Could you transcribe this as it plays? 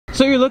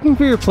So you're looking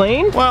for your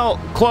plane? Well,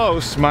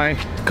 close. My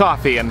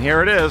coffee, and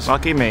here it is.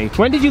 Lucky me.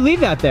 When did you leave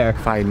that there?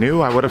 If I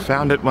knew, I would have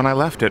found it when I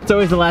left it. It's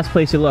always the last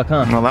place you look,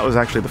 huh? Well, that was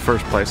actually the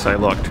first place I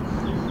looked.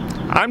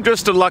 I'm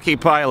just a lucky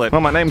pilot. Well,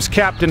 my name's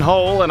Captain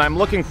Hole, and I'm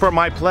looking for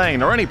my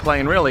plane, or any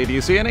plane, really. Do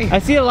you see any? I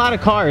see a lot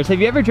of cars.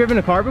 Have you ever driven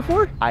a car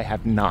before? I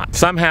have not.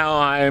 Somehow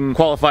I'm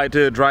qualified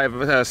to drive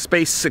a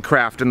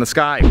spacecraft in the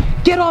sky.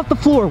 Get off the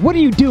floor. What are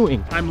you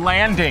doing? I'm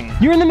landing.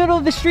 You're in the middle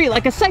of the street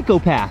like a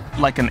psychopath.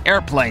 Like an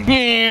airplane.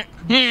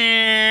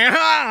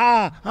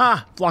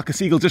 Flock of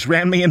seagulls just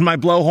ran me in my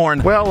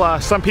blowhorn. Well,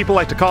 some people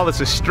like to call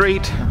this a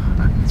street.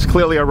 It's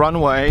clearly a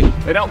runway.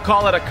 They don't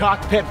call it a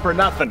cockpit for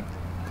nothing.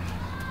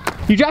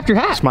 You dropped your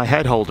hat. It's my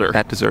head holder.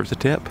 That deserves a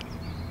tip.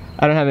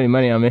 I don't have any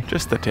money on me.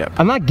 Just the tip.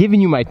 I'm not giving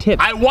you my tip.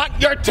 I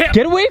want your tip!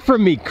 Get away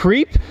from me,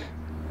 creep!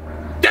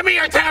 Give me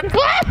your tip!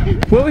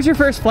 What was your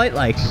first flight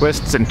like?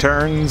 Twists and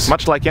turns,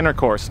 much like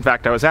intercourse. In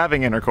fact, I was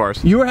having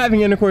intercourse. You were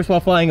having intercourse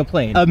while flying a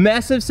plane. A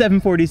massive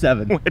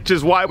 747. Which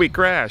is why we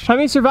crashed. How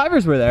many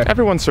survivors were there?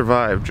 Everyone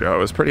survived, Joe. It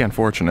was pretty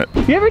unfortunate.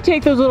 You ever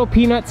take those little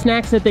peanut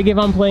snacks that they give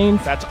on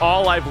planes? That's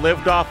all I've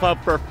lived off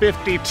of for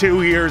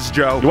 52 years,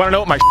 Joe. You wanna know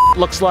what my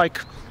looks like?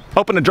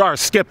 Open a jar of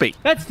Skippy.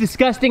 That's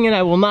disgusting, and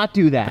I will not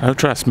do that. Oh,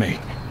 trust me.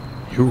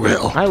 You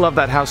will. I love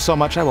that house so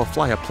much I will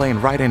fly a plane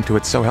right into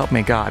it, so help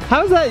me God.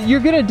 How's that?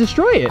 You're gonna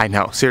destroy it. I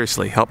know,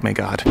 seriously, help me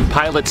God.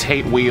 Pilots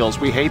hate wheels.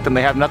 We hate them.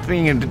 They have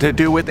nothing to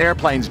do with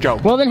airplanes, Joe.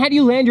 Well, then how do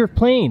you land your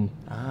plane?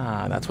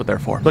 Ah, that's what they're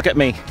for. Look at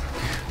me.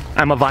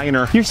 I'm a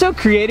viner. You're so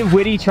creative,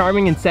 witty,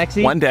 charming, and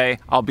sexy. One day,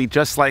 I'll be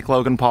just like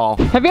Logan Paul.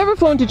 Have you ever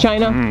flown to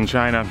China?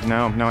 China.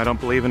 No, I don't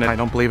believe in it. I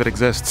don't believe it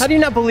exists. How do you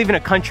not believe in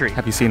a country?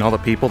 Have you seen all the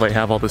people? They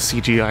have all the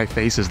CGI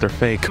faces. They're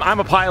fake. I'm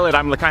a pilot.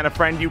 I'm the kind of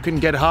friend you can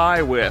get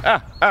high with.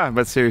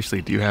 But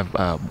seriously, do you have,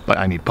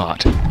 I need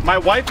pot. My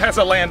wife has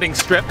a landing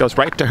strip. Goes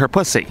right to her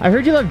pussy. I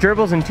heard you love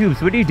gerbils and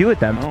tubes. What do you do with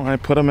them? Well, I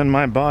put them in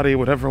my body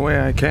whatever way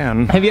I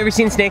can. Have you ever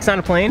seen snakes on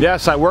a plane?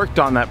 Yes, I worked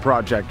on that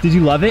project. Did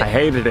you love it? I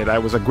hated it. I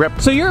was a grip.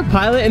 So you're a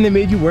pilot and they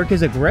made you work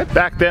as a grip?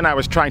 Back then, I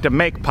was trying to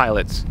make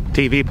pilots.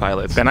 TV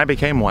pilots. Then I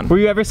became one. Were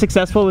you ever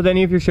successful with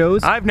any of your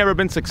shows? I've never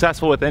been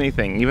successful with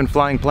anything, even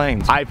flying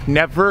planes. I've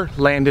never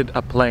landed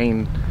a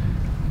plane.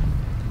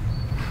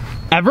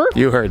 Ever?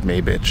 You heard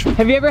me, bitch.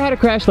 Have you ever had a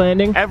crash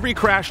landing? Every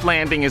crash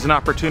landing is an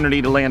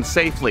opportunity to land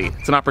safely.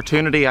 It's an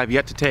opportunity I've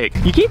yet to take.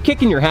 You keep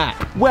kicking your hat.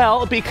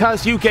 Well,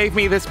 because you gave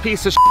me this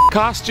piece of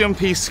costume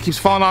piece keeps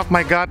falling off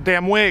my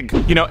goddamn wig.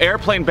 You know,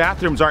 airplane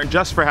bathrooms aren't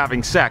just for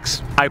having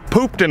sex. I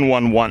pooped in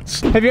one once.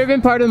 Have you ever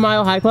been part of the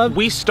Mile High Club?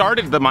 We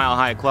started the Mile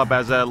High Club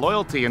as a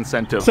loyalty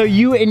incentive. So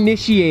you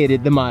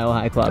initiated the Mile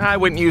High Club? I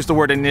wouldn't use the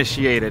word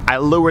initiated. I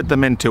lured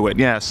them into it,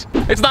 yes.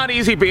 It's not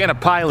easy being a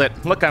pilot.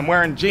 Look, I'm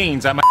wearing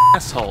jeans. I'm an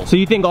asshole. So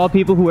you think all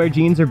people who wear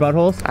jeans are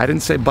buttholes? I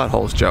didn't say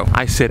buttholes, Joe.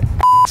 I said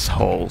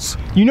assholes.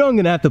 You know I'm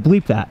gonna have to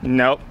bleep that.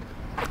 Nope.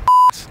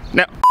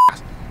 No.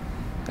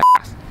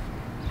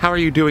 How are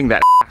you doing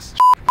that?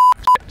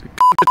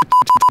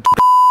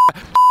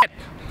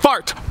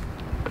 Fart.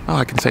 Oh,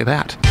 I can say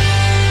that.